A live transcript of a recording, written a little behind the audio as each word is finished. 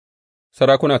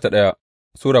Sarakuna ta ɗaya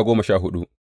Sura 14.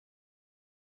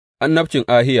 Annabcin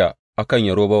Ahiya a kan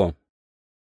Yerobowam.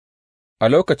 A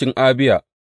lokacin Abiya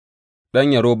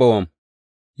ɗan Yerobowam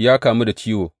ya kamu da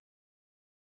ciwo,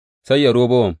 sai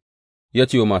Yerobowam ya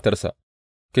ce wa matarsa,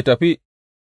 Ki tafi,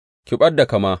 ki ɓad da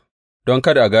kama don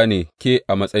kada a gane ke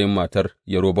a matsayin matar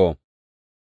Yerobowam,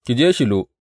 ki je Shilo,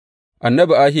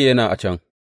 annabi Ahiya yana a can,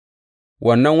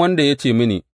 wannan wanda ya ce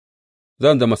mini,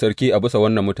 Zan zama sarki a bisa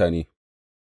wannan mutane.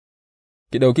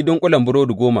 Ki ɗauki dunƙulen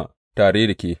burodi 10 tare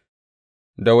da ke,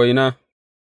 da waina,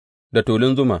 da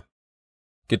tulun zuma,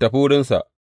 ki tafi wurinsa,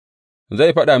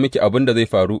 zai faɗa miki abin da zai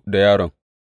faru da yaron.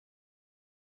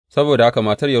 Saboda haka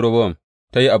matar Yerobowam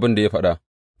ta yi abin da ya faɗa,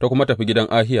 ta kuma tafi gidan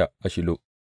Ahiya a Shilo.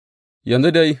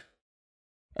 Yanzu dai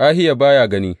Ahiya ba ya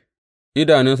gani,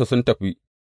 idanunsa sun tafi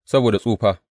saboda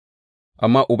tsufa,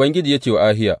 amma Ubangiji ya ce wa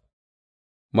Ahiya,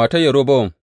 Matar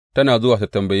Yerobowam tana zuwa ta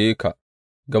tambaye ka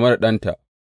game da ɗanta,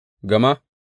 gama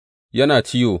yana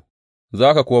ciwo,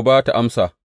 za ka kuwa ba ta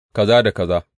amsa kaza da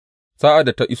kaza. Sa'ad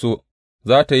da ta iso,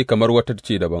 za tă yi kamar wata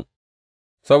ce dabam.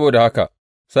 Saboda haka,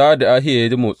 sa'ad da Ahiya ya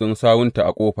ji motsin sawunta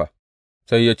a ƙofa,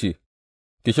 sai ya ce,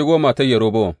 Ki shigo, matar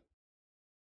Yerobowam,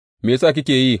 me ya sa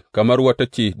kike yi kamar wata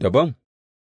ce dabam?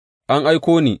 An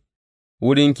aiko ni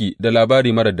wurinki da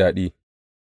labari marar daɗi.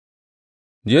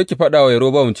 Je ki faɗa wa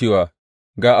Yerobowam cewa,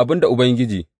 Ga abin da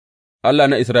Ubangiji, Allah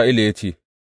na Isra'ila ya ce,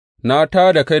 Na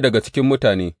tā da kai daga cikin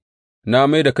mutane, na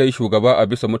mai da kai shugaba a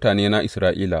bisa mutanena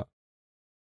Isra'ila.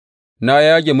 Na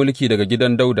yage mulki daga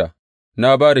gidan Dawuda,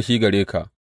 na ba da shi gare ka,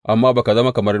 amma ba ka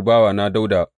zama kamar bawana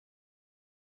Dawuda,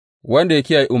 wanda ya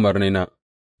kiyaye umarnaina,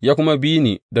 ya kuma bi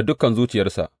ni da dukan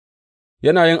zuciyarsa,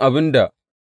 yana yin abin da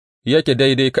yake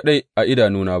daidai kaɗai a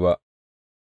idanuna ba.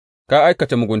 Ka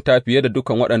aikata mugunta fiye da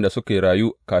dukan waɗanda suka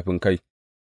rayu kafin kai,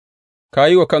 ka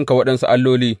yi wa kanka waɗansu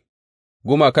alloli,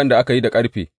 gumakan da aka yi da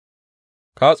ƙarfe,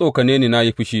 ka tsokane ni na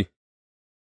yi fushi,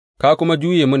 ka kuma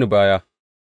juye mini baya.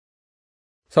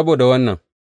 Saboda wannan,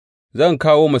 zan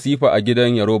kawo masifa a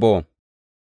gidan Yerobowam,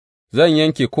 zan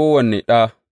yanke kowane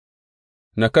ɗa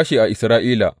na kashe a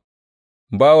Isra'ila,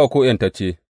 bawa ko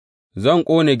 ’yantacce, zan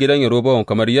ƙone gidan Yerobowam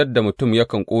kamar yadda mutum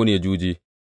yakan ƙone juji,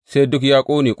 sai duk ya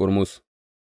ƙone ƙurmus.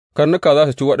 Karnuka za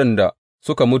su ci waɗanda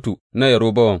suka mutu na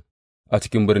Yerobowam a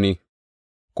cikin birni,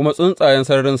 kuma tsuntsayen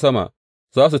sararin sama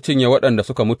za su cinye waɗanda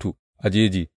suka mutu a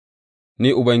jeji,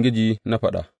 ni Ubangiji na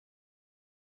faɗa.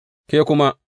 Ke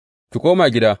kuma, ki koma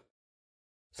gida,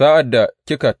 sa'ad da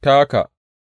kika taka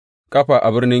ƙafa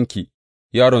a birninki,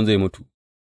 yaron zai mutu,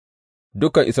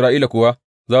 dukan Isra'ila kuwa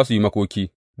za su yi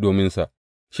makoki dominsa,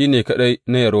 shi ne kaɗai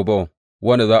na Yerobowam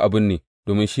wanda za a binne,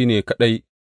 domin shi ne kaɗai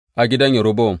a gidan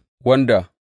Yerobowam wanda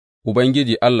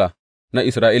Ubangiji Allah na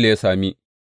Isra'ila ya sami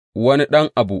wani ɗan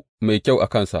abu mai kyau a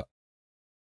kansa.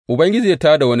 Ubangiji zai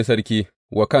tā da wani sarki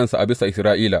wa kansa a bisa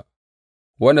Isra'ila,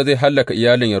 wanda zai hallaka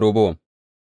iyalin Yerobowam,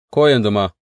 ko yanzu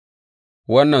ma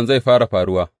wannan zai fara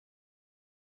faruwa.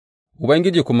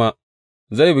 Ubangiji kuma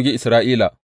zai bugi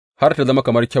Isra'ila har ta zama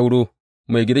kamar kyauro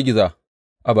mai girgiza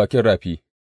a bakin rafi,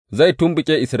 zai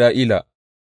tumɓuke Isra'ila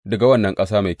daga wannan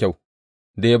ƙasa mai kyau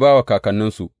da ya ba wa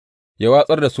kakanninsu, ya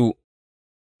watsar da su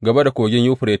gaba da kogin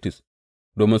Yuferites,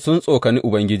 domin sun tsokani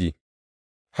Ubangiji,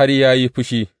 har ya yi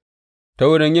fushi ta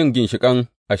wurin yin ginshiƙan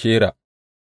Ashera,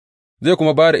 zai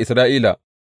kuma ba da Isra'ila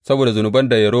saboda zunuban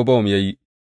da Yerobowam ya yi,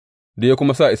 da ya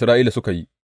kuma sa Isra'ila suka yi.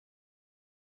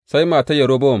 Sai matar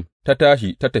Yerobowam ta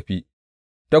tashi ta tafi,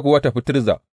 ta kuwa tafi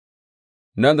Tirza,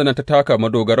 nan da nan ta taka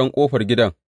madogaran ƙofar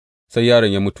gidan, sai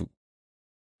yaron ya mutu,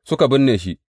 suka binne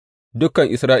shi, dukan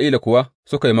Isra'ila kuwa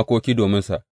suka yi makoki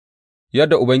dominsa,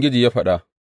 yadda Ubangiji ya faɗa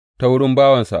ta wurin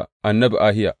bawansa annabi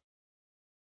Ahiya.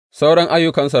 Sauran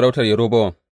ayyukan sarautar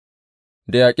Yerobowam,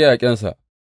 da yaƙe-yaƙensa,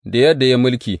 da yadda ya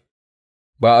mulki,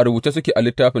 ba a rubuce suke a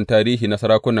littafin tarihi na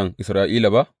sarakunan Isra'ila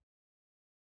ba?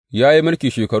 Ya yi mulki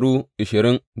shekaru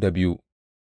 22,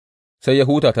 sai ya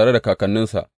huta tare da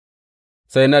kakanninsa,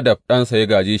 sai Nadab ɗansa ya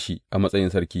gāje shi a matsayin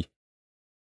sarki.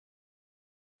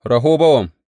 Rehobowam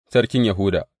sarkin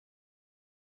Yahuda.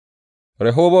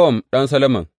 Rehobowam ɗan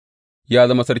Solomon ya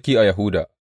zama sarki a Yahuda,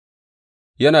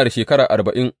 yana da shekara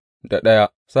 41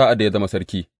 sa'ad da ya zama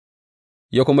sarki,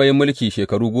 ya kuma yi mulki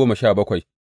shekaru 17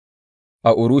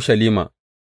 a Urushalima,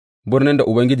 birnin da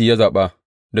Ubangiji ya zaɓa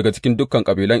daga cikin dukan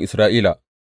kabilan Isra'ila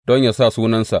don yă sa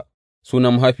sunansa,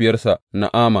 sunan mahaifiyarsa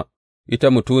Na'ama,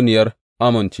 ita mutuniyar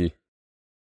Ammon ce.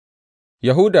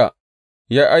 Yahuda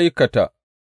ya aikata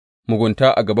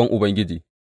mugunta a gaban Ubangiji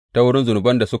ta wurin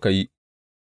zunuban da suka yi,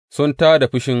 sun tā da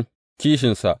fushin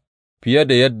kishinsa fiye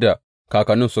da yadda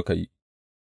kakannin suka yi,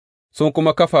 sun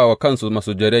kuma kafa wa kansu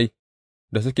masujadai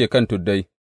da suke kan tuddai,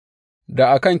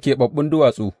 da a kan keɓaɓɓun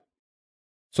duwatsu.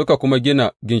 suka kuma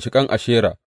gina ginshiƙan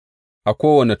Ashera a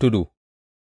kowane tudu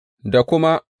da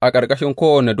kuma a ƙarƙashin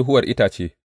kowane duhuwar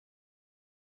itace,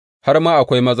 har ma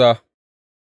akwai maza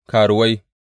karuwai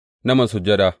na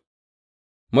masujada,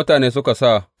 mutane suka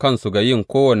sa kansu ga yin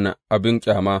kowane abin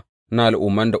ƙyama na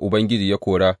al'umman da Ubangiji ya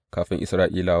kora kafin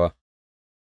Isra'ilawa.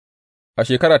 A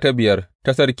shekara ta biyar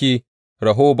ta Sarki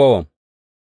Rehobowam,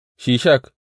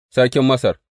 Shishak sarkin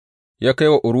Masar ya kai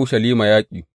wa Urushalima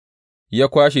yaƙi, ya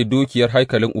kwashe dukiyar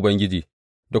haikalin Ubangiji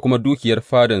da kuma dukiyar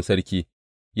fadan sarki,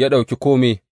 ya ɗauki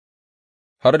kome,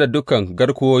 har da dukan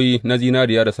garkuwoyi na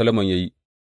zinariya da Solomon ya yi.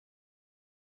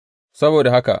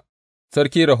 Saboda haka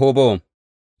Sarki Rehobowam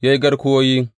ya yi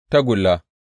garkuwoyin tagulla,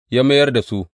 ya mayar da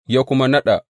su, ya kuma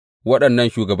naɗa waɗannan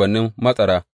shugabannin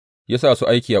matsara, ya sa su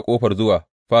aiki a ƙofar zuwa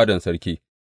fadan sarki.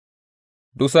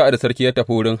 Duk sa'ad da sarki ya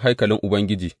tafi wurin haikalin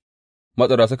Ubangiji,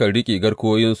 matsara sukan riƙe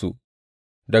garkuwoyinsu,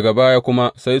 daga baya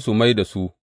kuma sai su mai da su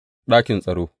ɗakin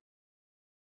tsaro.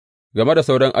 Game da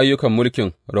sauran ayyukan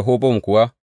mulkin Rehobowam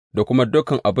kuwa da kuma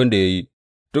dukan abin da ya yi,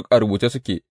 duk a rubuce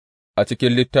suke a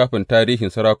cikin littafin tarihin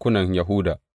sarakunan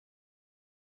Yahuda.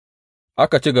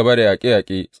 Aka ci gaba da yaƙe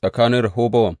yaƙe tsakanin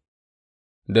Rehobowam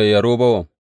da Yerobowam,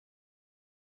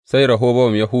 sai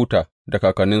Rehobowam ya huta da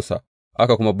kakanninsa,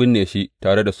 aka kuma binne shi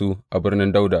tare da su a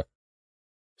birnin Dawuda.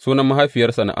 Sunan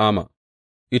mahaifiyarsa Na'ama,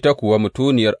 ita kuwa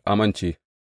mutuniyar Ammon ce,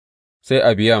 sai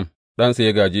Abiyam ɗansa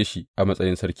ya gāje shi a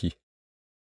matsayin sarki.